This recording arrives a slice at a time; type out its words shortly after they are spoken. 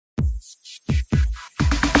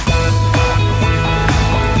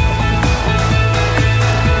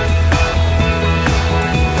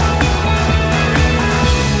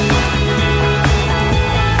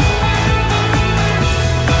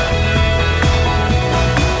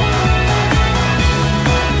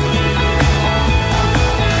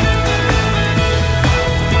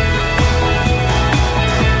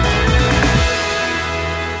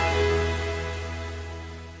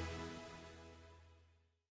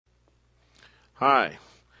Hi,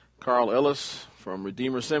 Carl Ellis from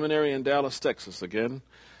Redeemer Seminary in Dallas, Texas again.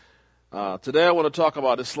 Today I want to talk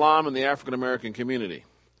about Islam and the African American community.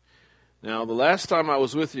 Now, the last time I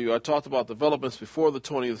was with you, I talked about developments before the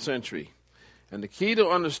 20th century. And the key to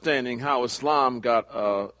understanding how Islam got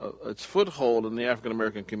its foothold in the African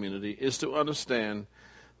American community is to understand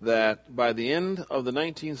that by the end of the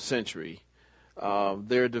 19th century,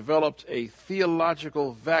 there developed a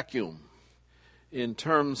theological vacuum in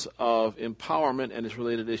terms of empowerment and its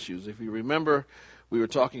related issues. If you remember, we were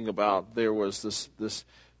talking about there was this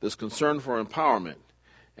concern for empowerment,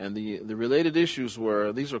 and the related issues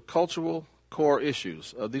were, these are cultural core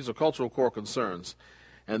issues. These are cultural core concerns.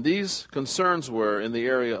 And these concerns were in the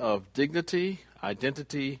area of dignity,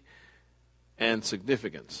 identity, and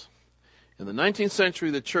significance. In the 19th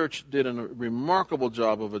century, the church did a remarkable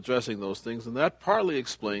job of addressing those things, and that partly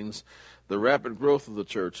explains the rapid growth of the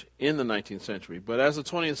church in the 19th century. But as the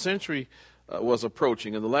 20th century was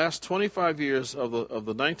approaching, in the last 25 years of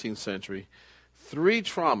the 19th century, three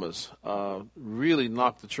traumas really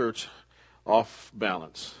knocked the church off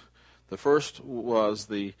balance. The first was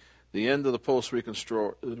the end of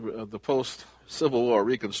the post-Civil War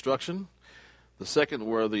Reconstruction. The second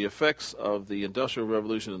were the effects of the Industrial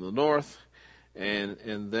Revolution in the North.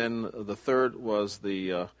 And then the third was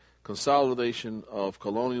the consolidation of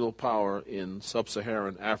colonial power in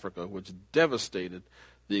sub-Saharan Africa, which devastated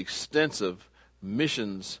the extensive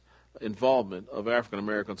missions involvement of African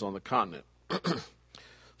Americans on the continent.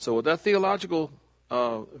 So with that theological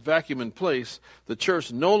vacuum in place, the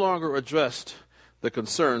church no longer addressed the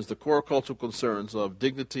concerns, the core cultural concerns of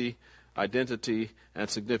dignity, identity, and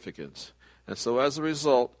significance. And so as a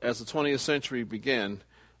result, as the 20th century began,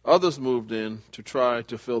 others moved in to try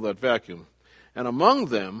to fill that vacuum. And among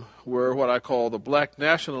them were what I call the black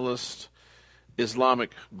nationalist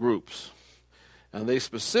Islamic groups. And they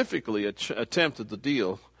specifically attempted to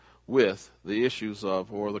deal with the issues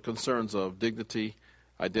of, or the concerns of, dignity,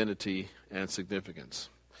 identity, and significance.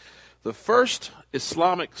 The first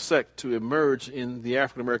Islamic sect to emerge in the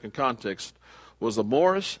African American context was the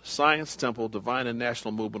Moorish Science Temple Divine and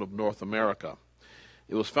National Movement of North America.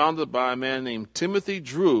 It was founded by a man named Timothy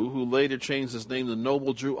Drew, who later changed his name to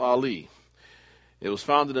Noble Drew Ali. It was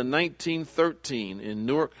founded in 1913 in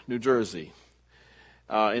Newark, New Jersey.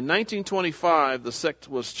 In 1925, the sect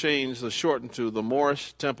was shortened to the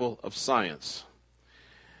Moorish Temple of Science,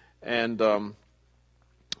 and then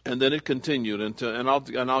it continued. And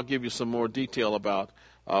I'll give you some more detail about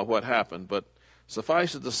what happened. But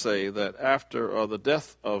suffice it to say that after the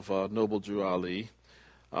death of Noble Drew Ali,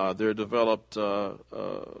 there developed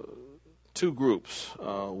two groups.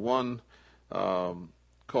 One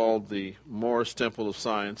called the Moorish Temple of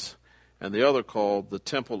Science, and the other called the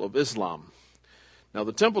Temple of Islam. Now,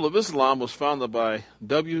 the Temple of Islam was founded by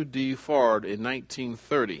W.D. Fard in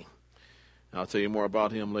 1930. I'll tell you more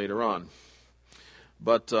about him later on.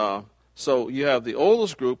 But so you have the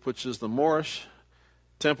oldest group, which is the Moorish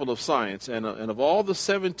Temple of Science, and of all the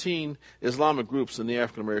 17 Islamic groups in the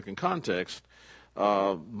African American context,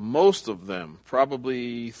 most of them,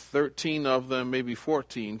 probably 13 of them, maybe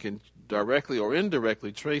 14, can directly or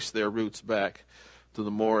indirectly trace their roots back to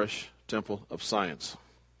the Moorish Temple of Science.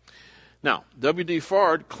 Now, W.D.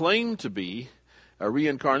 Fard claimed to be a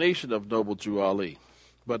reincarnation of Noble Drew Ali,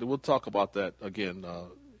 but we'll talk about that again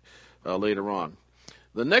later on.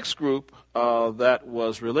 The next group that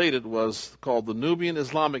was related was called the Nubian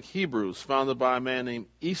Islamic Hebrews, founded by a man named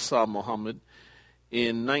Isa Muhammad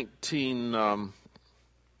in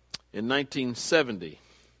 1970.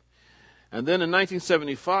 And then in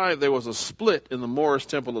 1975, there was a split in the Moorish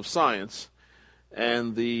Temple of Science,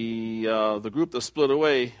 and the group that split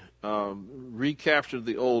away recaptured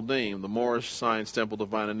the old name, the Moorish Science Temple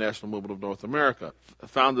Divine and National Movement of North America,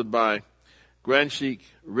 founded by Grand Sheikh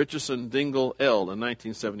Richardson Dingle L. in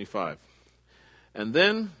 1975. And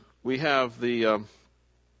then we have the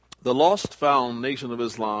Lost Found Nation of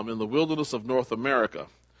Islam in the Wilderness of North America,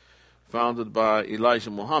 founded by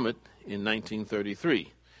Elijah Muhammad in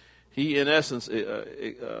 1933. He, in essence,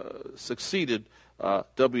 succeeded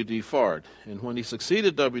W.D. Fard. And when he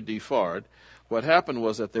succeeded W.D. Fard, what happened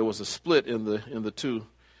was that there was a split in the two.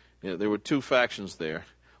 There were two factions there.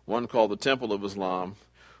 One called the Temple of Islam,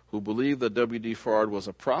 who believed that W.D. Fard was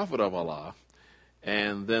a prophet of Allah.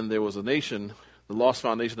 And then there was a nation, the Lost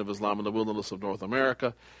Foundation of Islam in the Wilderness of North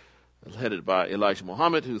America, headed by Elijah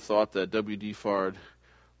Muhammad, who thought that W.D. Fard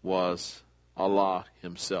was Allah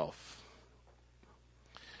himself.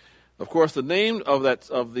 Of course, the name of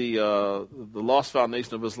the Lost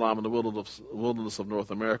Foundation of Islam in the Wilderness of North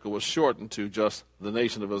America was shortened to just the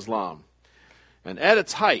Nation of Islam. And at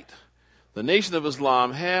its height, the Nation of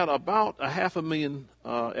Islam had about 500,000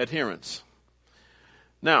 adherents.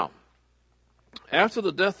 Now, after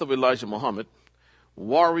the death of Elijah Muhammad,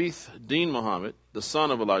 Warith Deen Muhammad, the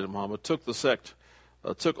son of Elijah Muhammad,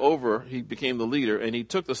 took over. He became the leader, and he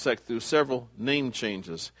took the sect through several name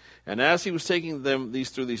changes. And as he was taking them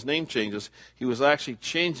through these name changes, he was actually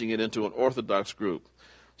changing it into an orthodox group.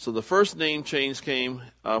 So the first name change came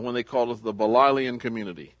when they called it the Balalian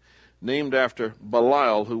community, named after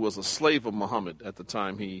Belial, who was a slave of Muhammad at the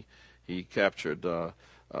time he captured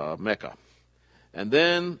Mecca. And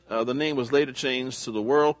then the name was later changed to the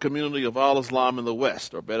World Community of Al-Islam in the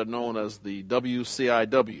West, or better known as the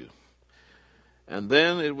WCIW. And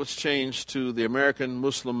then it was changed to the American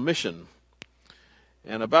Muslim Mission.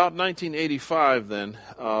 And about 1985, then,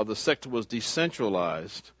 the sect was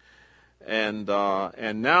decentralized. And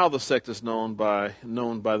now the sect is known by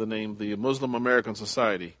the name the Muslim American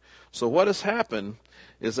Society. So what has happened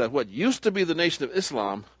is that what used to be the Nation of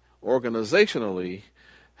Islam organizationally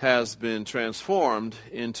has been transformed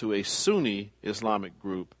into a Sunni Islamic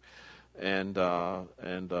group. And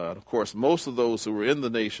of course, most of those who were in the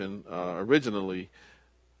nation originally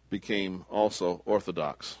became also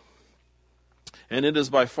Orthodox. And it is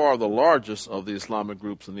by far the largest of the Islamic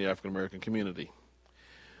groups in the African American community.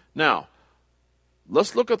 Now,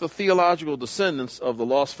 let's look at the theological descendants of the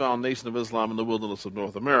lost found Nation of Islam in the wilderness of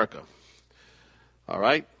North America. All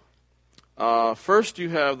right. First, you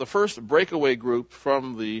have the first breakaway group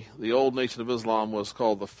from the old Nation of Islam was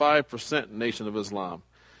called the 5% Nation of Islam,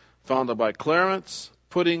 founded by Clarence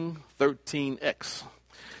Pudding 13X.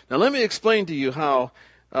 Now, let me explain to you how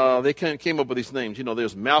they came up with these names. You know,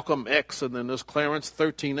 there's Malcolm X, and then there's Clarence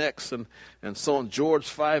 13X, and so on, George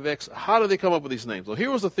 5X. How did they come up with these names? Well, here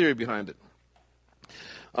was the theory behind it.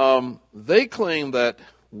 They claim that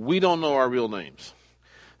we don't know our real names,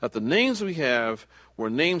 that the names we have were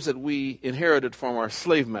names that we inherited from our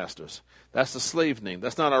slave masters. That's the slave name.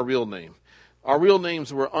 That's not our real name. Our real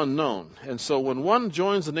names were unknown. And so when one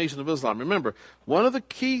joins the Nation of Islam, remember, one of the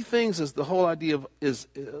key things is the whole idea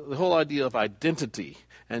of identity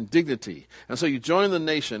and dignity. And so you join the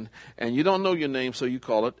nation, and you don't know your name, so you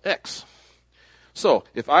call it X. So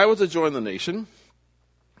if I was to join the Nation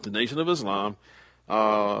of Islam,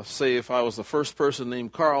 say if I was the first person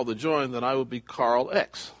named Carl to join, then I would be Carl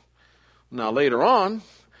X. Now later on,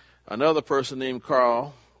 another person named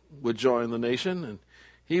Carl would join the nation, and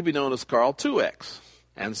he'd be known as Carl 2X,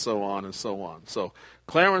 and so on and so on. So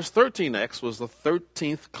Clarence 13X was the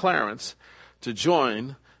 13th Clarence to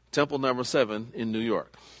join Temple Number 7 in New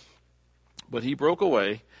York. But he broke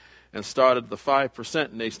away and started the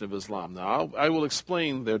 5% Nation of Islam. Now, I will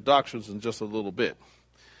explain their doctrines in just a little bit.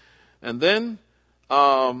 And then,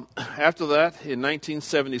 after that, in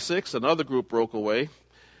 1976, another group broke away,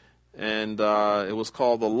 and it was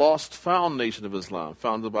called the Lost Found Nation of Islam,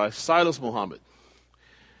 founded by Silas Muhammad.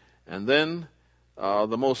 And then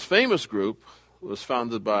the most famous group was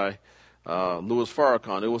founded by Louis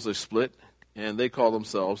Farrakhan. It was a split, and they called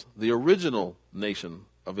themselves the Original Nation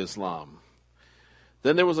of Islam.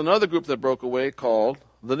 Then there was another group that broke away called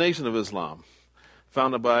the Nation of Islam,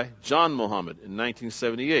 founded by John Muhammad in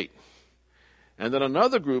 1978. And then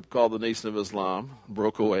another group called the Nation of Islam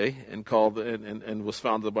broke away and was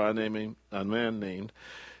founded by a man named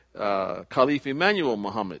Caliph Emmanuel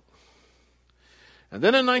Muhammad. And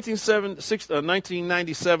then in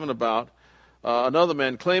 1997, another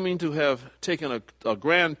man claiming to have taken a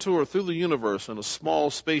grand tour through the universe in a small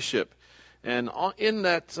spaceship. And in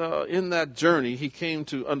that journey, he came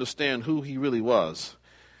to understand who he really was.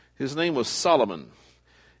 His name was Solomon.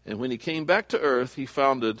 And when he came back to earth, he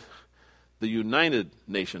founded the United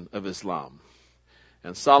Nation of Islam.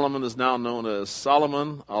 And Solomon is now known as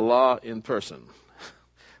Solomon Allah in person.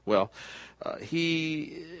 Well,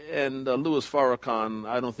 he and Louis Farrakhan,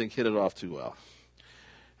 I don't think, hit it off too well.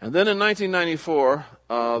 And then in 1994,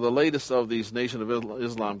 the latest of these Nation of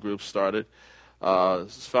Islam groups started.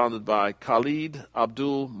 It's founded by Khalid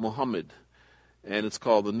Abdul Muhammad, and it's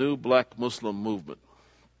called the New Black Muslim Movement.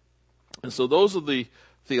 And so those are the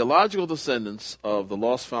theological descendants of the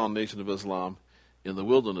lost found Nation of Islam in the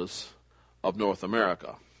wilderness of North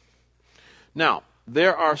America. Now,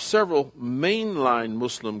 there are several mainline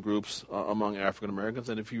Muslim groups among African Americans,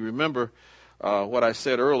 and if you remember what I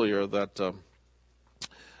said earlier, that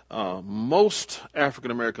most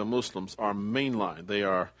African American Muslims are mainline.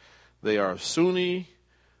 They are Sunni,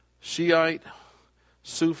 Shiite,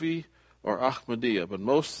 Sufi, or Ahmadiyya, but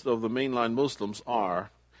most of the mainline Muslims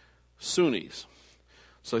are Sunnis.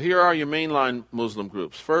 So here are your mainline Muslim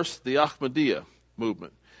groups. First, the Ahmadiyya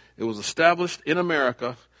movement. It was established in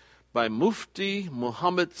America by Mufti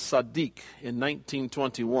Muhammad Sadiq in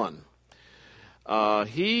 1921.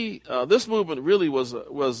 This movement really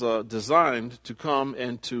was designed to come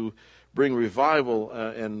and to bring revival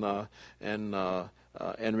and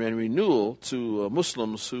renewal to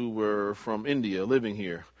Muslims who were from India living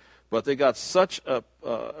here. But they got such a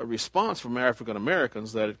response from African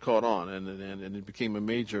Americans that it caught on, and it became a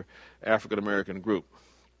major African American group.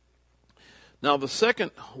 Now, the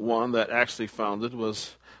second one that actually is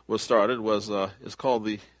called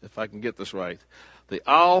if I can get this right, the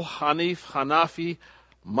Hanafi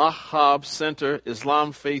Mahab Center,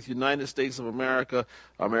 Islam Faith, United States of America,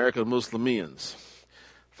 American Muslims,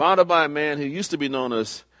 founded by a man who used to be known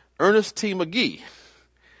as Ernest T. McGee,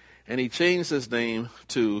 and he changed his name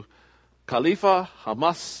to Khalifa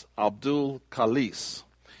Hamas Abdul Khalis.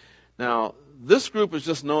 Now, this group is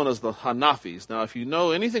just known as the Hanafis. Now, if you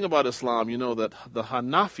know anything about Islam, you know that the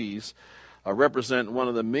Hanafis represent one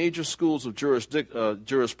of the major schools of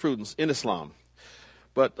jurisprudence in Islam.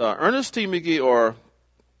 But Ernest T. McGee, or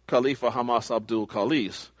Khalifa Hamas Abdul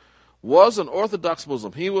Khalis, was an Orthodox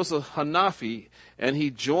Muslim. He was a Hanafi, and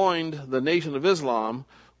he joined the Nation of Islam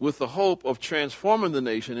with the hope of transforming the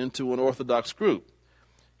nation into an Orthodox group.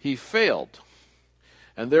 He failed,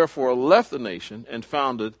 and therefore left the nation and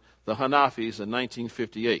founded the Hanafis in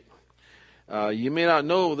 1958. You may not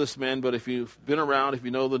know this man, but if you've been around, if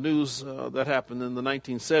you know the news that happened in the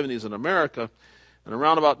 1970s in America, and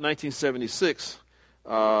around about 1976,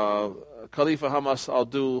 Khalifa Hamas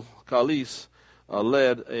Abdul Khalis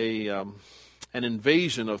led an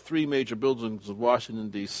invasion of three major buildings of Washington,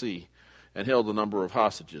 D.C., and held a number of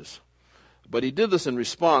hostages. But he did this in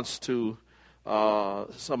response to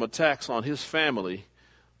some attacks on his family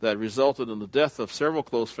that resulted in the death of several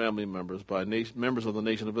close family members by members of the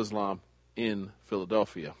Nation of Islam in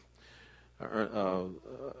Philadelphia.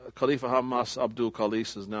 Khalifa Hamas Abdul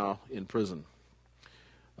Khalis is now in prison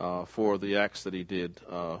for the acts that he did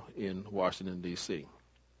in Washington, D.C.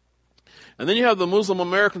 And then you have the Muslim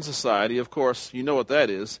American Society. Of course, you know what that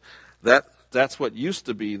is. That's what used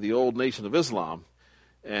to be the old Nation of Islam,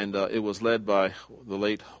 and it was led by the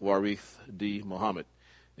late Warith D. Muhammad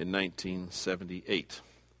in 1978.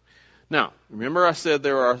 Now, remember I said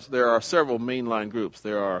there are several mainline groups.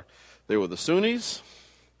 There were the Sunnis,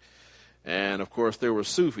 and of course there were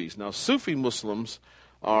Sufis. Now, Sufi Muslims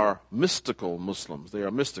are mystical Muslims. They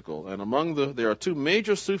are mystical, and there are two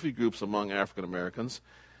major Sufi groups among African Americans.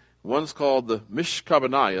 One's called the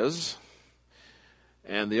Mishkabaniyas,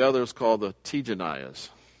 and the other is called the Tijaniyas,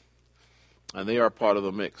 and they are part of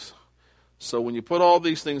the mix. So when you put all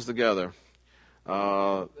these things together,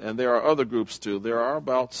 and there are other groups too, there are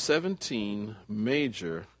about 17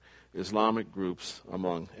 major Islamic groups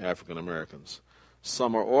among African Americans.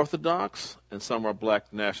 Some are Orthodox and some are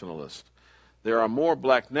black nationalists. There are more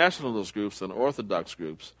black nationalist groups than Orthodox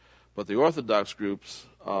groups, but the Orthodox groups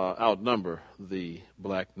outnumber the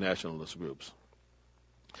black nationalist groups.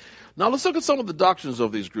 Now let's look at some of the doctrines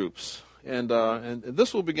of these groups, and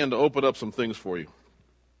this will begin to open up some things for you.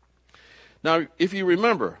 Now, if you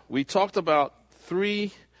remember, we talked about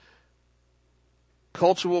three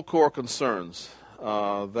cultural core concerns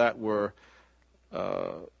that were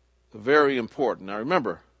very important. Now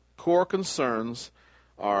remember, core concerns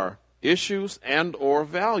are issues and or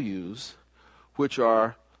values which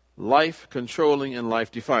are life-controlling and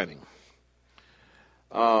life-defining.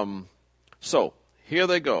 So here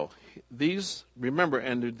they go. These, remember,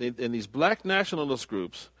 and these black nationalist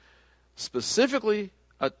groups specifically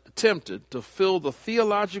attempted to fill the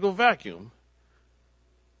theological vacuum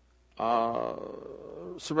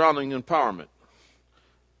surrounding empowerment,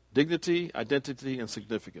 dignity, identity, and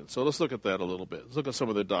significance. So let's look at that a little bit. Let's look at some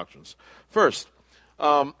of their doctrines. First,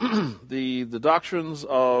 the doctrines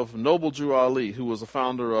of Noble Jew Ali, who was the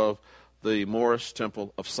founder of the Moorish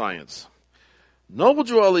Temple of Science. Noble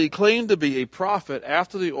Jew Ali claimed to be a prophet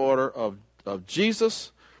after the order of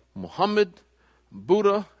Jesus, Muhammad,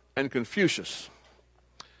 Buddha, and Confucius.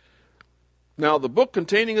 Now, the book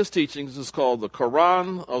containing his teachings is called the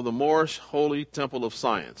Quran of the Moorish Holy Temple of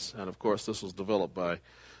Science. And, of course, this was developed by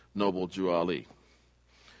Noble Jew Ali.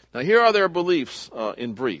 Now, here are their beliefs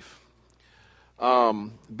in brief,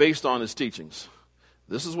 based on his teachings.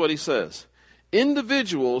 This is what he says.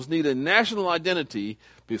 Individuals need a national identity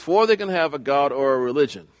before they can have a god or a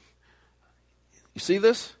religion. You see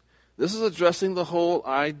this? This is addressing the whole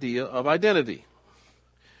idea of identity.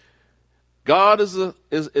 God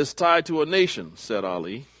is tied to a nation, said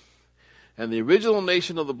Ali, and the original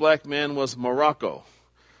nation of the black man was Morocco.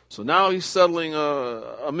 So now he's settling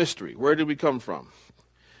a mystery. Where did we come from?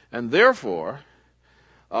 And therefore,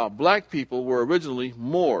 black people were originally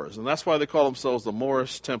Moors, and that's why they call themselves the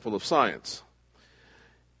Moorish Temple of Science.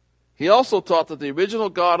 He also taught that the original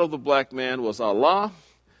God of the black man was Allah,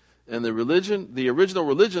 and the original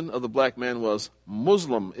religion of the black man was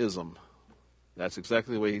Muslimism. That's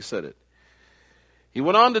exactly the way he said it. He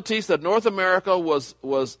went on to teach that North America was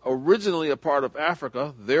originally a part of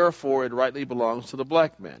Africa, therefore it rightly belongs to the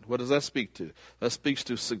black man. What does that speak to? That speaks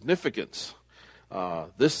to significance.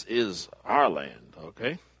 This is our land,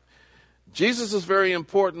 okay? Jesus is a very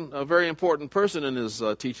important person in his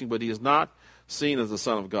teaching, but he is not seen as the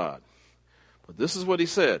Son of God. But this is what he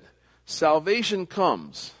said. Salvation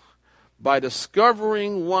comes by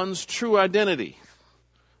discovering one's true identity.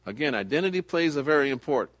 Again, identity plays a very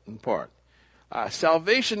important part.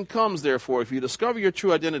 Salvation comes, therefore, if you discover your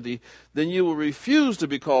true identity, then you will refuse to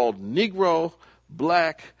be called Negro,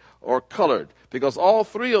 black, or colored, because all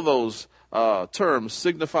three of those terms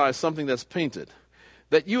signify something that's painted.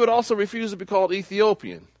 That you would also refuse to be called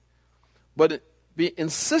Ethiopian, but be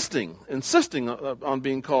insisting on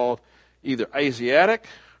being called either Asiatic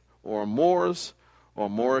or Moors or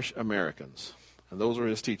Moorish Americans. And those are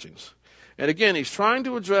his teachings. And again, he's trying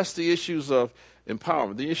to address the issues of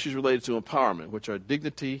empowerment, the issues related to empowerment, which are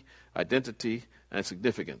dignity, identity, and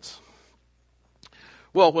significance.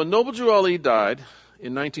 Well, when Noble Drew Ali died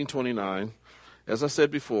in 1929, as I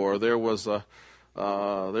said before, there was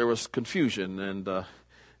confusion,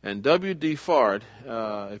 and W.D. Fard,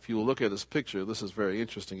 if you will look at his picture, this is very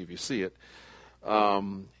interesting if you see it.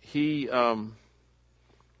 He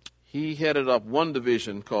headed up one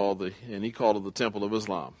division and he called it the Temple of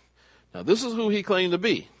Islam. Now, this is who he claimed to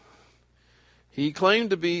be. He claimed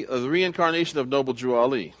to be the reincarnation of Noble Drew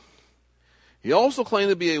Ali. He also claimed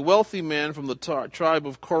to be a wealthy man from the tribe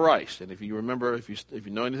of Quraysh. And if you remember, if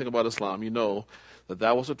you know anything about Islam, you know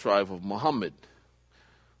that was a tribe of Muhammad.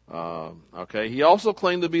 Okay. He also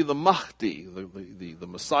claimed to be the Mahdi, the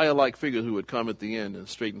Messiah-like figure who would come at the end and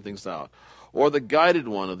straighten things out, or the guided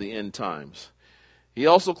one of the end times. He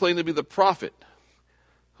also claimed to be the prophet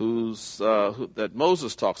that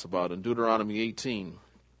Moses talks about in Deuteronomy 18.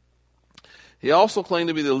 He also claimed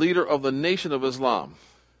to be the leader of the nation of Islam.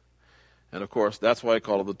 And, of course, that's why I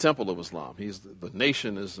call it the Temple of Islam. The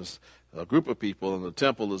nation is a group of people, and the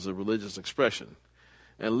temple is a religious expression.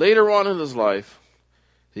 And later on in his life,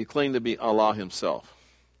 he claimed to be Allah himself.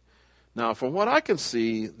 Now, from what I can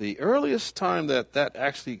see, the earliest time that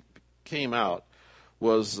actually came out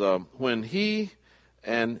was when he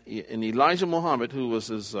and Elijah Muhammad, who was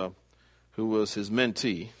his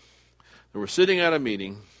mentee, they were sitting at a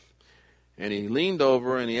meeting, and he leaned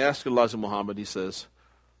over and he asked Elijah Muhammad, he says,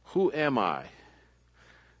 "Who am I?"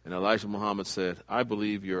 And Elijah Muhammad said, "I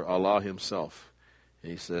believe you're Allah himself."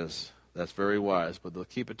 And he says, "That's very wise, but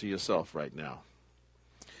keep it to yourself right now."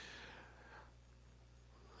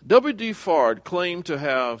 W.D. Fard claimed to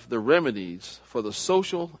have the remedies for the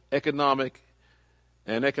social, economic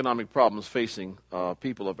problems facing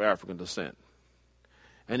people of African descent.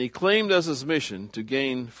 And he claimed as his mission to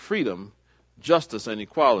gain freedom, justice, and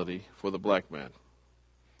equality for the black man.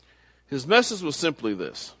 His message was simply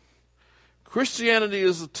this: Christianity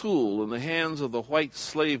is a tool in the hands of the white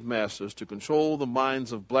slave masters to control the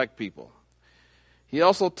minds of black people. He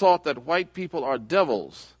also taught that white people are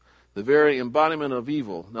devils, the very embodiment of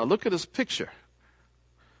evil. Now look at his picture.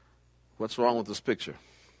 What's wrong with this picture?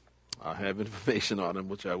 I have information on him,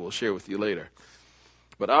 which I will share with you later.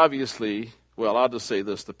 But obviously, well, I'll just say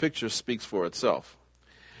this: the picture speaks for itself.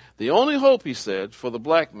 The only hope, he said, for the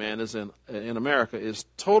black man is in America is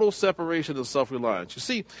total separation and self-reliance. You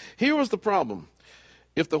see, here was the problem.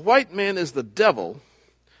 If the white man is the devil,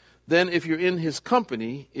 then if you're in his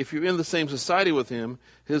company, if you're in the same society with him,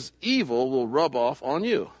 his evil will rub off on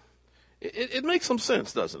you. It makes some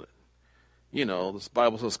sense, doesn't it? You know, the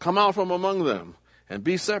Bible says, "Come out from among them and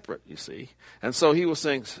be separate," you see. And so he was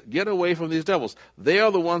saying, get away from these devils. They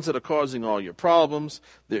are the ones that are causing all your problems.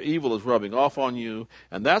 Their evil is rubbing off on you.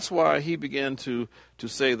 And that's why he began to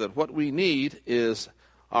say that what we need is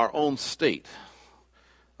our own state,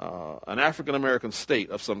 an African-American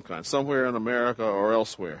state of some kind, somewhere in America or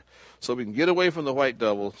elsewhere, so we can get away from the white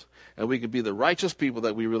devils and we can be the righteous people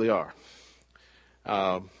that we really are.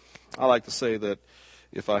 I like to say that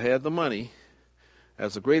if I had the money,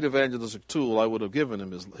 as a great evangelistic tool, I would have given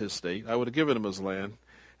him his state. I would have given him his land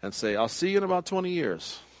and say, "I'll see you in about 20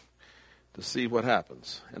 years to see what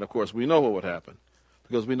happens." And, of course, we know what would happen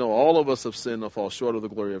because we know all of us have sinned and fall short of the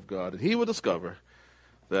glory of God. And he would discover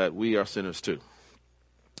that we are sinners too.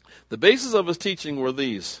 The basis of his teaching were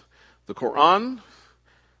these: the Quran,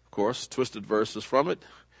 of course, twisted verses from it.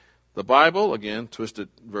 The Bible, again, twisted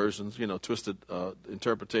versions, twisted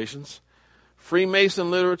interpretations.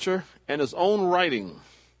 Freemason literature, and his own writing.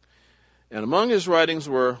 And among his writings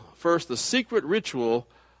were, first, the secret ritual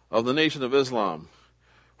of the Nation of Islam,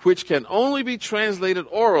 which can only be translated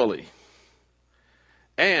orally,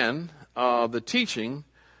 and the teaching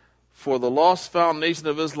for the lost found Nation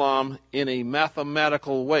of Islam in a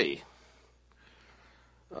mathematical way.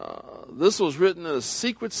 This was written in a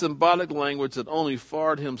secret symbolic language that only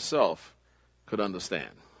Fard himself could understand.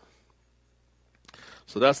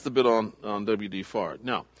 So that's the bit on W.D. Fard.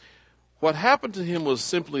 Now, what happened to him was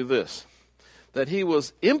simply this, that he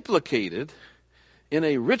was implicated in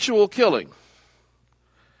a ritual killing.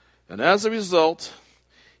 And as a result,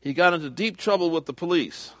 he got into deep trouble with the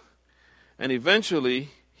police. And eventually,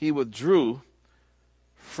 he withdrew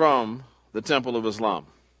from the Temple of Islam.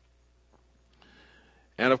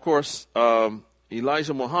 And of course,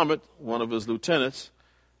 Elijah Muhammad, one of his lieutenants,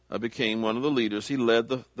 became one of the leaders. He led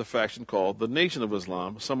the faction called the Nation of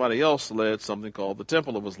Islam. Somebody else led something called the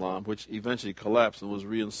Temple of Islam, which eventually collapsed and was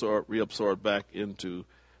reabsorbed back into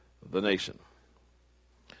the nation.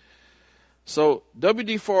 So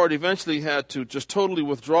W.D. Fard eventually had to just totally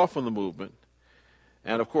withdraw from the movement.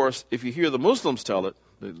 And of course, if you hear the Muslims tell it,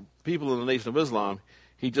 the people in the Nation of Islam,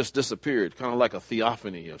 he just disappeared, kind of like a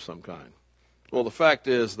theophany of some kind. Well, the fact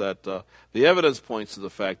is that the evidence points to the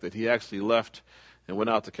fact that he actually left and went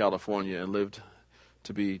out to California and lived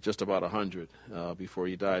to be just about 100 before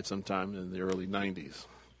he died sometime in the early 90s.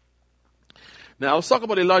 Now, let's talk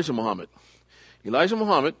about Elijah Muhammad. Elijah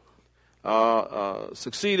Muhammad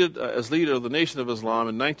succeeded as leader of the Nation of Islam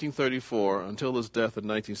in 1934 until his death in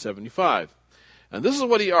 1975. And this is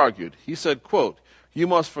what he argued. He said, quote, "You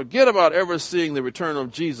must forget about ever seeing the return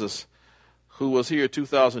of Jesus who was here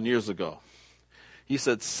 2,000 years ago." He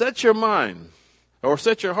said, set your mind, or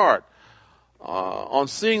set your heart on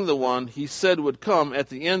seeing the one he said would come at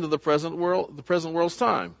the end of the present world's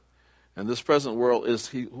time. And this present world is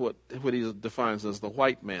what he defines as the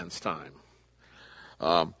white man's time.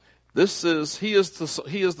 He is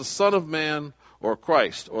the Son of Man, or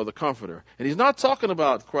Christ, or the Comforter. And he's not talking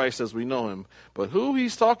about Christ as we know him, but who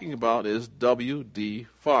he's talking about is W.D.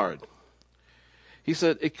 Fard. He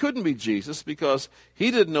said it couldn't be Jesus because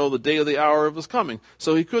he didn't know the day or the hour of his coming,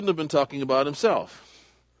 so he couldn't have been talking about himself.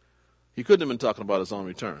 He couldn't have been talking about his own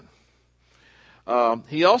return.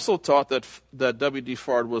 He also taught that W.D.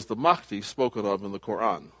 Fard was the Mahdi spoken of in the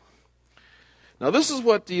Quran. Now, this is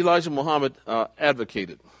what Elijah Muhammad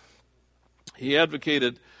advocated. He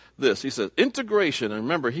advocated this. He said, integration, and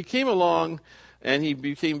remember, he came along and he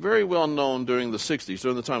became very well known during the 60s,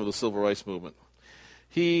 during the time of the Civil Rights Movement.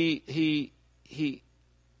 He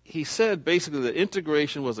said basically that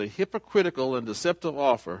integration was a hypocritical and deceptive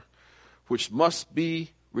offer which must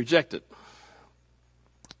be rejected.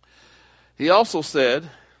 He also said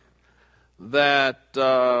that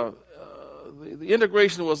the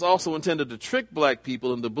integration was also intended to trick black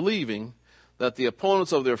people into believing that the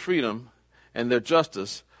opponents of their freedom and their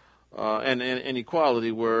justice and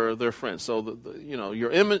equality were their friends. So,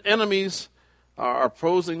 your enemies are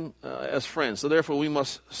posing as friends, so therefore we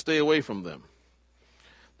must stay away from them.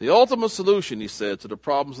 The ultimate solution, he said, to the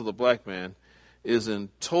problems of the black man is in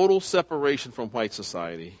total separation from white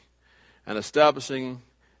society and establishing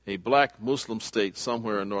a black Muslim state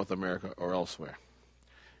somewhere in North America or elsewhere.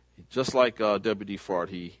 Just like W.D. Fard,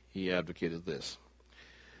 he advocated this.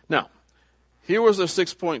 Now, here was their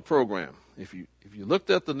 6-point program. If you looked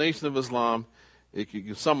at the Nation of Islam, you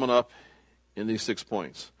can sum it up in these 6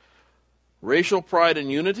 points. Racial pride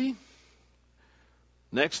and unity.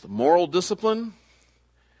 Next, moral discipline.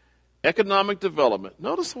 Economic development.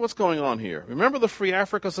 Notice what's going on here. Remember the Free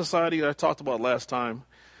Africa Society that I talked about last time?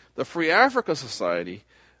 The Free Africa Society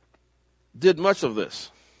did much of this,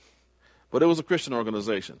 but it was a Christian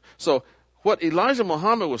organization. So what Elijah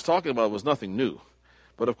Muhammad was talking about was nothing new.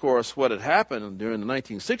 But of course, what had happened during the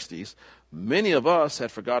 1960s, many of us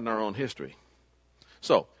had forgotten our own history.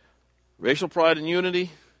 So, racial pride and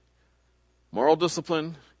unity, moral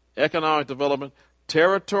discipline, economic development,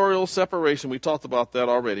 territorial separation. We talked about that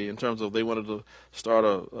already in terms of they wanted to start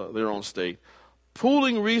their own state.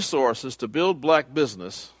 Pooling resources to build black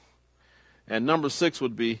business. And number 6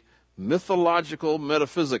 would be mythological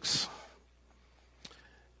metaphysics.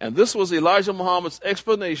 And this was Elijah Muhammad's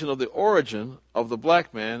explanation of the origin of the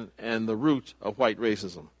black man and the root of white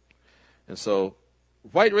racism. And so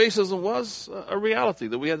white racism was a reality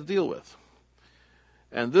that we had to deal with.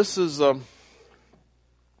 And this is,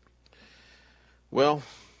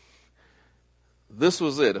 this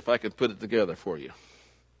was it, if I could put it together for you.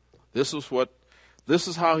 This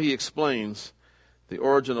is how he explains the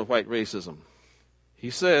origin of white racism. He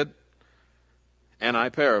said, and I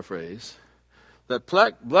paraphrase, that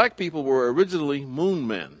black people were originally moon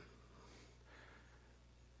men.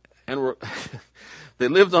 And they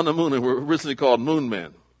lived on the moon and were originally called moon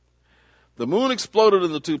men. the moon exploded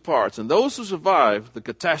into two parts, and those who survived the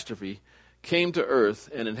catastrophe came to earth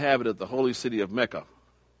and inhabited the holy city of Mecca.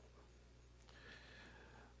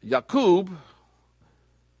 Yaqub,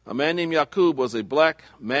 a man named Yaqub, was a black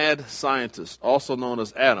mad scientist, also known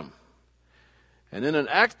as Adam. And in an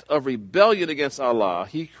act of rebellion against Allah,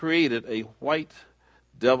 he created a white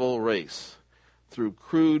devil race through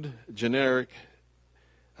crude genetic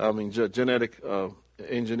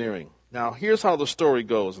engineering. Now, here's how the story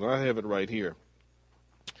goes, and I have it right here.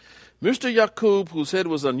 Mr. Yaqub, whose head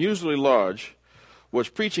was unusually large, was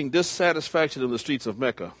preaching dissatisfaction in the streets of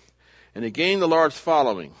Mecca, and he gained a large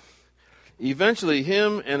following. Eventually,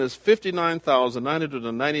 him and his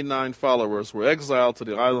 59,999 followers were exiled to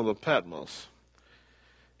the island of Patmos.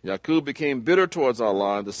 Yaqub became bitter towards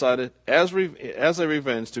Allah and decided, as a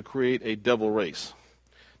revenge, to create a devil race.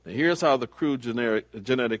 Now, here's how the crude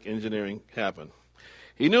genetic engineering happened.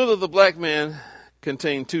 He knew that the black man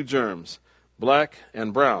contained two germs, black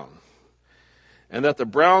and brown, and that the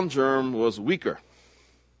brown germ was weaker,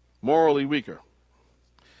 morally weaker.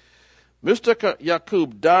 Mr.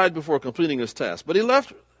 Yaqub died before completing his task, but he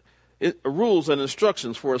left rules and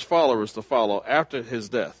instructions for his followers to follow after his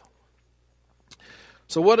death.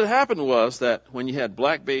 So what had happened was that when you had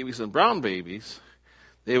black babies and brown babies,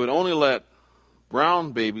 they would only let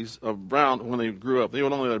when they grew up, they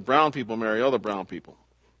would only let brown people marry other brown people,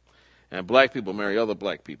 and black people marry other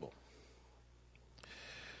black people.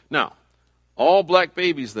 Now, all black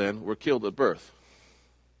babies then were killed at birth.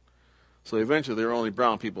 So eventually there were only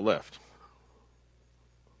brown people left.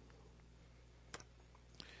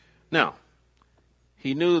 Now,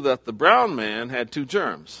 he knew that the brown man had two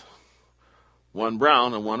germs, one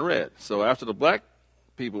brown and one red. So after the black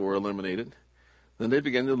people were eliminated, then they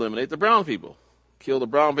began to eliminate the brown people. Kill the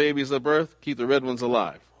brown babies at birth, keep the red ones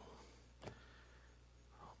alive.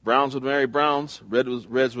 Browns would marry browns,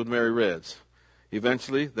 reds would marry reds.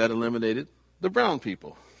 Eventually, that eliminated the brown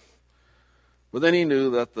people. But then he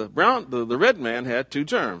knew that the red man had two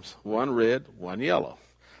germs, one red, one yellow.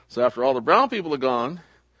 So after all the brown people are gone,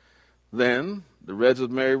 then the reds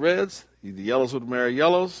would marry reds, the yellows would marry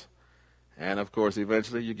yellows, and of course,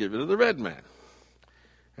 eventually you get rid of the red man.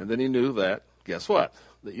 And then he knew that, guess what?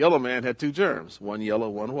 The yellow man had two germs, one yellow,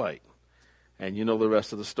 one white. And you know the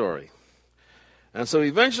rest of the story. And so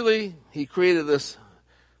eventually he created this,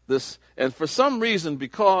 and for some reason,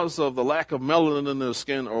 because of the lack of melanin in their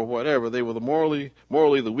skin or whatever, they were morally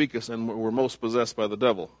the weakest and were most possessed by the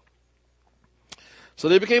devil. So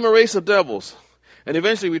they became a race of devils, and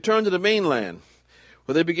eventually returned to the mainland,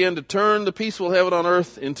 where they began to turn the peaceful heaven on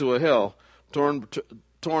earth into a hell,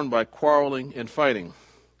 torn by quarreling and fighting.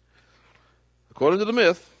 According to the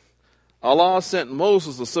myth, Allah sent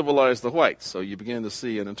Moses to civilize the whites. So you begin to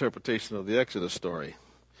see an interpretation of the Exodus story.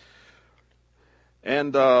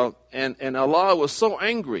 And Allah was so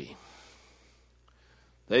angry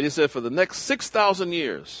that he said, for the next 6,000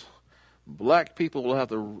 years, black people will have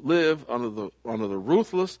to live under the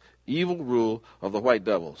ruthless, evil rule of the white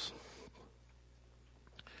devils.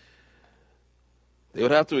 They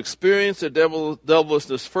would have to experience their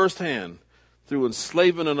devilishness firsthand through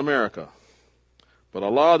enslavement in America. But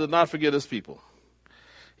Allah did not forget his people.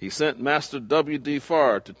 He sent Master W.D.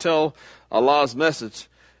 Fard to tell Allah's message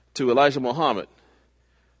to Elijah Muhammad,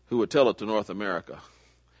 who would tell it to North America.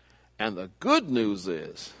 And the good news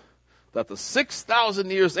is that the 6,000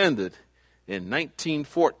 years ended in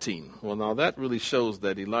 1914. Well, now that really shows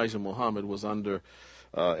that Elijah Muhammad was under,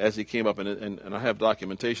 as he came up, and I have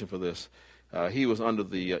documentation for this, he was under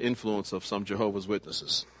the influence of some Jehovah's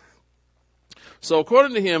Witnesses. So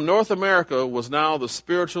according to him, North America was now the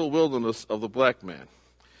spiritual wilderness of the black man.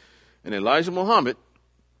 And Elijah Muhammad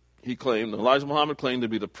claimed to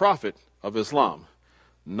be the prophet of Islam,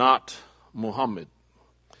 not Muhammad.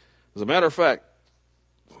 As a matter of fact,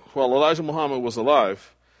 while Elijah Muhammad was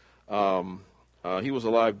alive, he was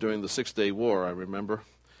alive during the 6-Day War, I remember.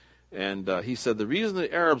 And he said the reason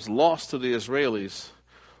the Arabs lost to the Israelis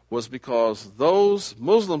was because those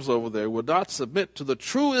Muslims over there would not submit to the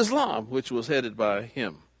true Islam, which was headed by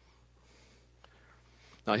him.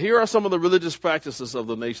 Now, here are some of the religious practices of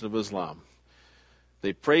the Nation of Islam.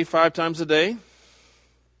 They pray 5 times a day,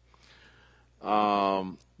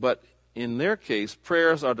 but in their case,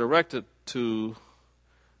 prayers are directed to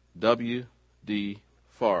W.D.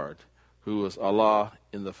 Fard, who is Allah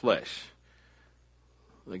in the flesh.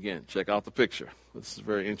 Again, check out the picture. This is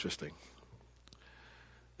very interesting.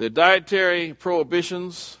 Their dietary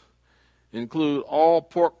prohibitions include all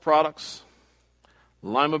pork products,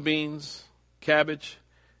 lima beans, cabbage,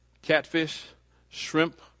 catfish,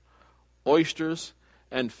 shrimp, oysters,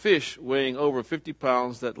 and fish weighing over 50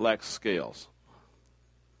 pounds that lack scales.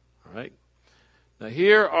 All right?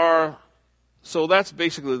 Now so that's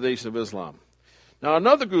basically the Nation of Islam. Now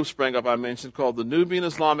another group sprang up I mentioned called the Nubian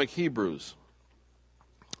Islamic Hebrews.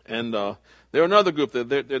 And they're another group.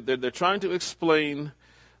 They're trying to explain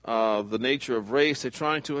the nature of race. They're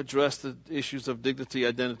trying to address the issues of dignity,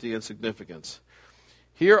 identity, and significance.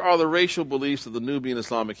 Here are the racial beliefs of the Nubian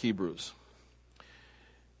Islamic Hebrews.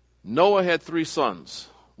 Noah had 3 sons,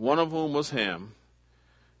 one of whom was Ham,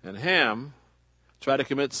 and Ham tried to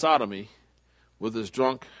commit sodomy with his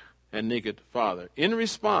drunk and naked father. In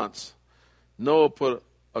response, Noah put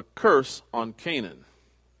a curse on Canaan,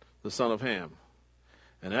 the son of Ham.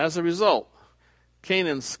 And as a result,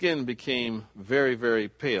 Canaan's skin became very, very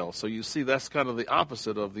pale. So you see, that's kind of the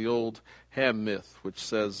opposite of the old Ham myth, which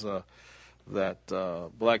says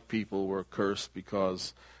that black people were cursed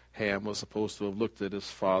because Ham was supposed to have looked at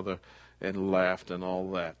his father and laughed and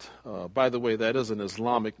all that. By the way, that is an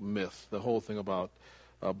Islamic myth, the whole thing about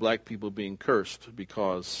black people being cursed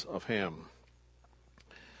because of Ham.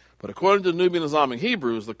 But according to the Nubian Islamic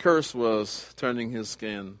Hebrews, the curse was turning his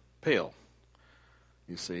skin pale.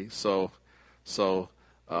 You see, so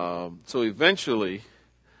eventually,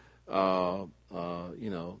 Canaan,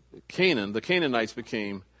 the Canaanites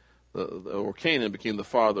became, Canaan became the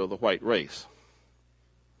father of the white race.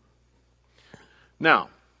 Now,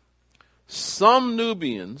 some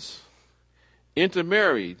Nubians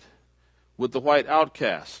intermarried with the white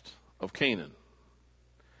outcast of Canaan.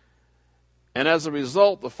 And as a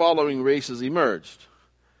result, the following races emerged: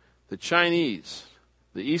 the Chinese,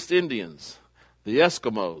 the East Indians, the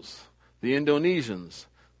Eskimos, the Indonesians,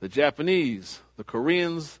 the Japanese, the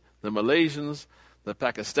Koreans, the Malaysians, the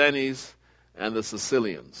Pakistanis, and the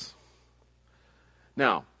Sicilians.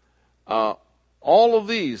 Now, all of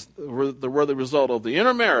these were the result of the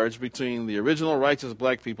intermarriage between the original righteous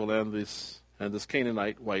black people and this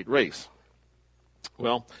Canaanite white race.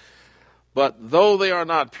 Well, but though they are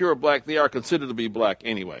not pure black, they are considered to be black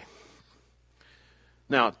anyway.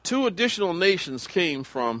 Now, 2 additional nations came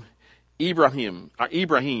from Abraham.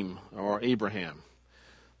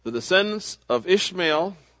 The descendants of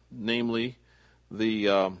Ishmael, namely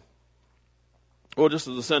the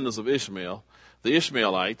descendants of Ishmael, the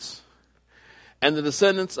Ishmaelites, and the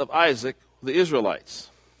descendants of Isaac, the Israelites.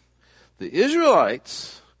 The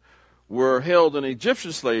Israelites were held in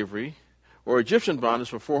Egyptian slavery or Egyptian bondage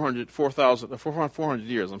for 400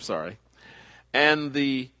 years, and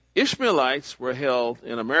the Ishmaelites were held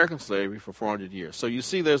in American slavery for 400 years. So you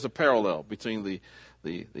see there's a parallel between the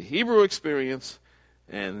Hebrew experience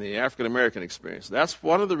and the African American experience. That's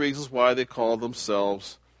one of the reasons why they call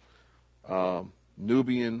themselves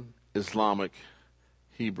Nubian Islamic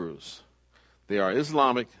Hebrews. They are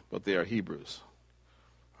Islamic, but they are Hebrews.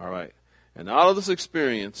 All right. And out of this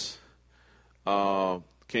experience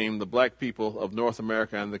came the black people of North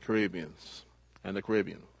America and the Caribbean.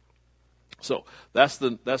 So that's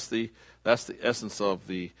the essence of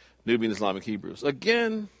the Nubian Islamic Hebrews.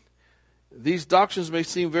 Again, these doctrines may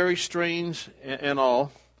seem very strange and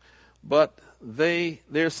all, but they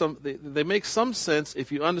make some sense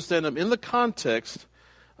if you understand them in the context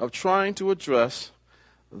of trying to address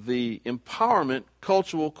the empowerment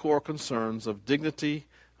cultural core concerns of dignity,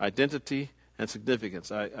 identity, and significance.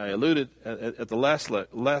 I alluded at the last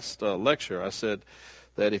lecture. I said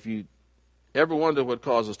that if you ever wonder what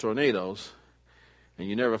causes tornadoes, and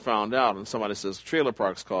you never found out, and somebody says trailer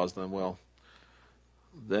parks cause them, well,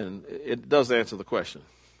 then it does answer the question,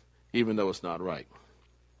 even though it's not right.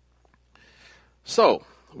 So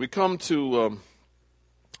we come to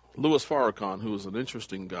Louis Farrakhan, who is an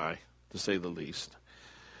interesting guy, to say the least.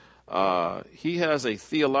 He has a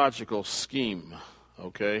theological scheme,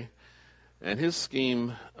 okay? And his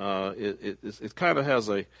scheme, it kind of has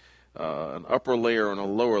an upper layer and a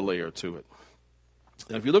lower layer to it.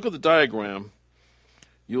 And if you look at the diagram,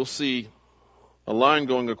 you'll see a line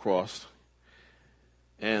going across,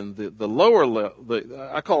 and the lower layer,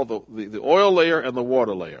 I call it the oil layer and the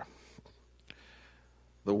water layer.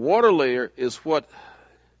 The water layer is what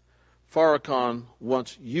Farrakhan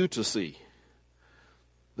wants you to see.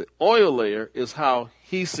 The oil layer is how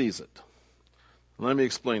he sees it. Let me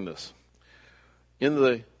explain this. In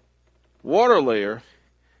the water layer,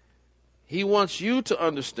 he wants you to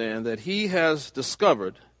understand that he has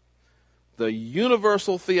discovered the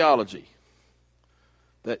universal theology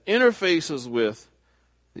that interfaces with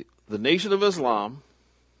the Nation of Islam,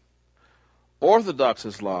 Orthodox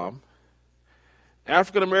Islam,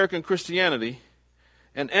 African American Christianity,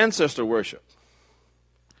 and ancestor worship.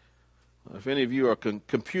 If any of you are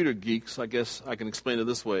computer geeks, I guess I can explain it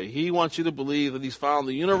this way. He wants you to believe that he's found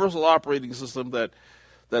the universal operating system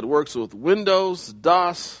that works with Windows,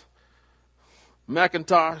 DOS,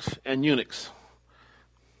 Macintosh, and Unix.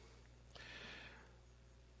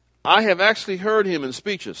 I have actually heard him in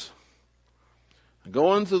speeches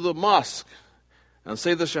go into the mosque and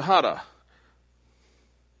say the Shahada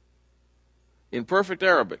in perfect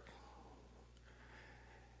Arabic.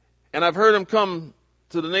 And I've heard him come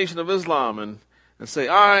to the Nation of Islam and say,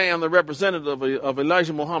 I am the representative of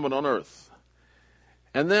Elijah Muhammad on earth.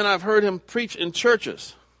 And then I've heard him preach in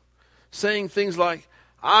churches saying things like,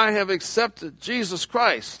 I have accepted Jesus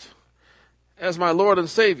Christ as my Lord and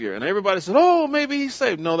Savior. And everybody said, oh, maybe he's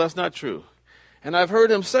saved. No, that's not true. And I've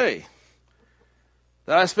heard him say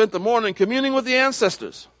that I spent the morning communing with the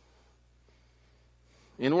ancestors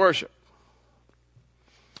in worship.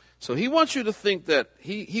 So he wants you to think that,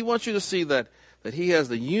 he wants you to see that he has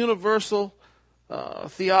the universal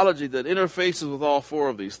theology that interfaces with all four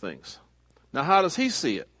of these things. Now, how does he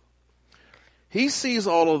see it? He sees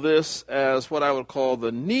all of this as what I would call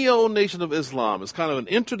the neo-nation of Islam. It's kind of an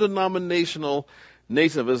interdenominational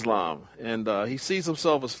nation of Islam. And he sees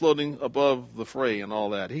himself as floating above the fray and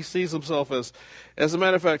all that. He sees himself as a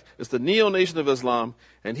matter of fact, it's the neo-nation of Islam.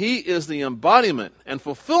 And he is the embodiment and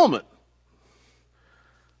fulfillment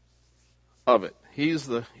of it. He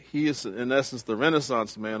is, in essence, the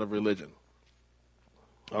Renaissance man of religion.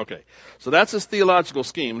 Okay, so that's his theological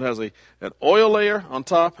scheme. It has an oil layer on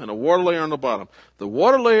top and a water layer on the bottom. The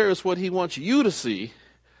water layer is what he wants you to see.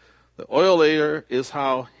 The oil layer is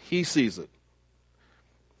how he sees it.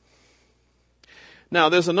 Now,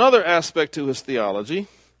 there's another aspect to his theology,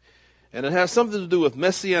 and it has something to do with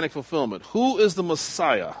messianic fulfillment. Who is the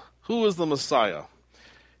Messiah? Who is the Messiah?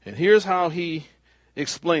 And here's how he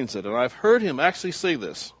explains it, and I've heard him actually say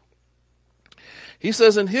this. He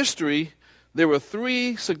says in history, there were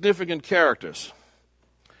three significant characters.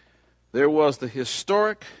 There was the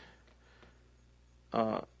historic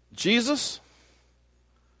Jesus,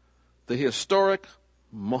 the historic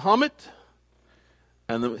Muhammad,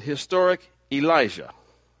 and the historic Elijah.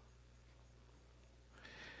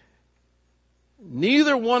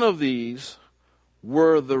 Neither one of these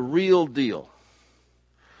were the real deal.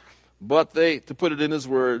 But they, to put it in his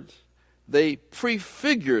words, they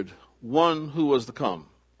prefigured one who was to come.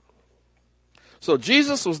 So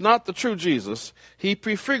Jesus was not the true Jesus. He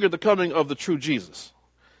prefigured the coming of the true Jesus.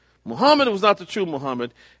 Muhammad was not the true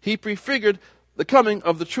Muhammad. He prefigured the coming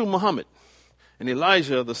of the true Muhammad. And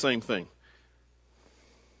Elijah, the same thing.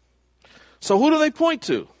 So who do they point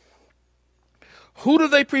to? Who do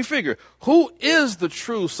they prefigure? Who is the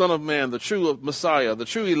true Son of Man, the true Messiah, the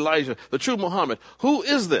true Elijah, the true Muhammad? Who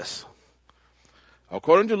is this?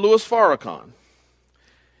 According to Louis Farrakhan,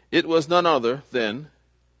 it was none other than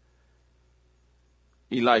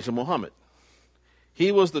Elijah Muhammad.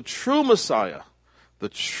 He was the true Messiah, the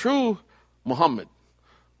true Muhammad,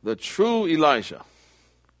 the true Elijah.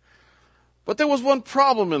 But there was one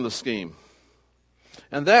problem in the scheme,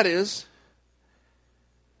 and that is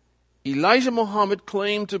Elijah Muhammad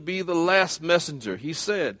claimed to be the last messenger. He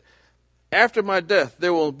said, after my death,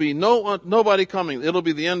 there will be nobody coming. It'll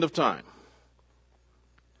be the end of time.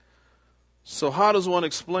 So how does one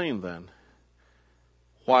explain then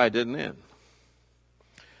why it didn't end?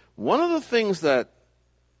 One of the things that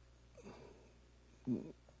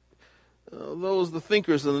the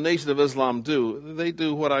thinkers in the Nation of Islam do, they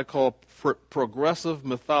do what I call progressive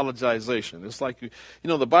mythologization. It's like,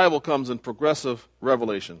 the Bible comes in progressive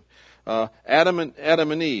revelation. Adam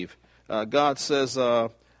and Eve, God says,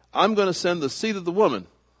 I'm going to send the seed of the woman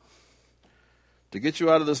to get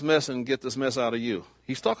you out of this mess and get this mess out of you.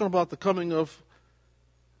 He's talking about the coming of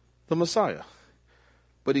the Messiah.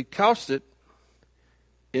 But he couched it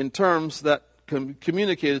in terms that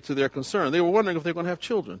communicated to their concern. They were wondering if they were going to have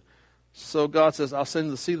children. So God says, I'll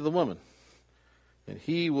send the seed of the woman, and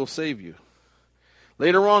he will save you.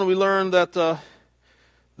 Later on, we learn that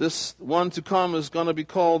this one to come is going to be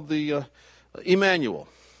called the Emmanuel,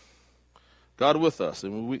 God with us.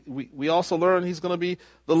 And we also learn he's going to be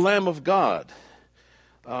the Lamb of God.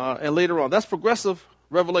 And later on, that's progressive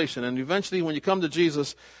revelation. And eventually, when you come to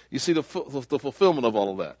Jesus, you see the fulfillment of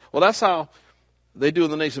all of that. Well, that's how they do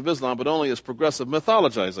in the Nation of Islam, but only as progressive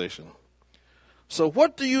mythologization. So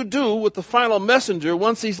what do you do with the final messenger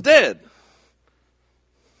once he's dead?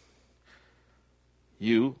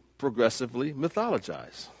 You progressively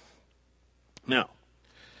mythologize. Now,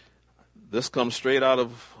 this comes straight out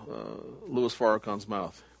of Louis Farrakhan's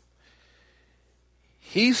mouth.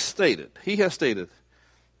 He has stated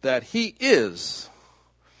that he is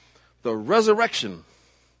the resurrection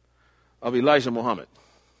of Elijah Muhammad.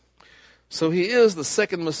 So he is the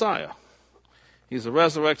second Messiah. He's the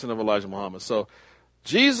resurrection of Elijah Muhammad. So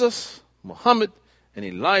Jesus, Muhammad, and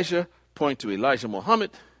Elijah point to Elijah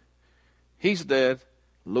Muhammad. He's dead.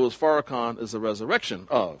 Louis Farrakhan is the resurrection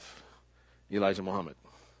of Elijah Muhammad.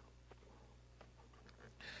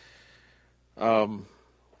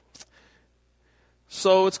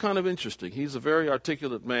 So it's kind of interesting. He's a very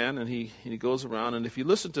articulate man, and he goes around, and if you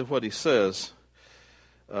listen to what he says,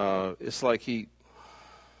 it's like he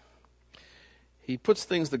puts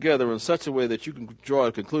things together in such a way that you can draw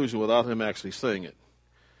a conclusion without him actually saying it.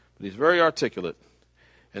 But he's very articulate,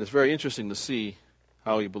 and it's very interesting to see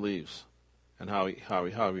how he believes and how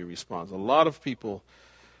he responds. A lot of people,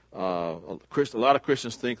 a lot of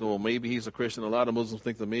Christians think, well, maybe he's a Christian. A lot of Muslims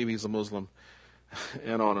think that maybe he's a Muslim,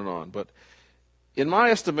 and on and on. But in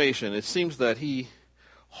my estimation, it seems that he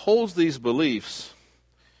holds these beliefs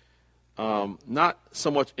not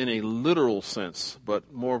so much in a literal sense,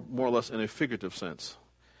 but more or less in a figurative sense.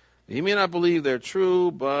 He may not believe they're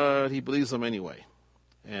true, but he believes them anyway.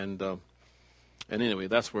 And anyway,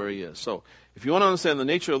 that's where he is. So if you want to understand the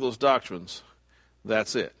nature of those doctrines,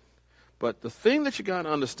 that's it. But the thing that you got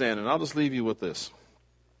to understand, and I'll just leave you with this,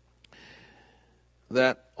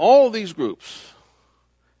 that all these groups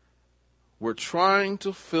were trying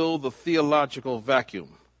to fill the theological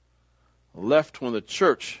vacuum left when the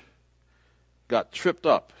church got tripped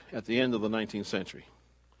up at the end of the 19th century.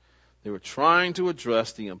 They were trying to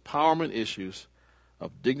address the empowerment issues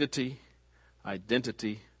of dignity,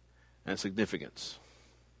 identity, and significance.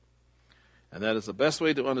 And that is the best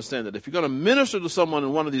way to understand it. If you're going to minister to someone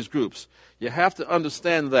in one of these groups, you have to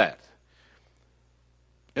understand that.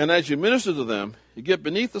 And as you minister to them, you get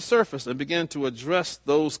beneath the surface and begin to address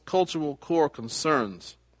those cultural core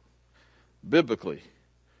concerns biblically.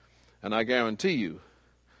 And I guarantee you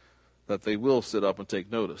that they will sit up and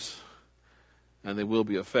take notice, and they will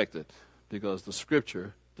be affected, because the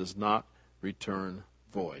Scripture does not return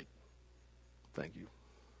void. Thank you.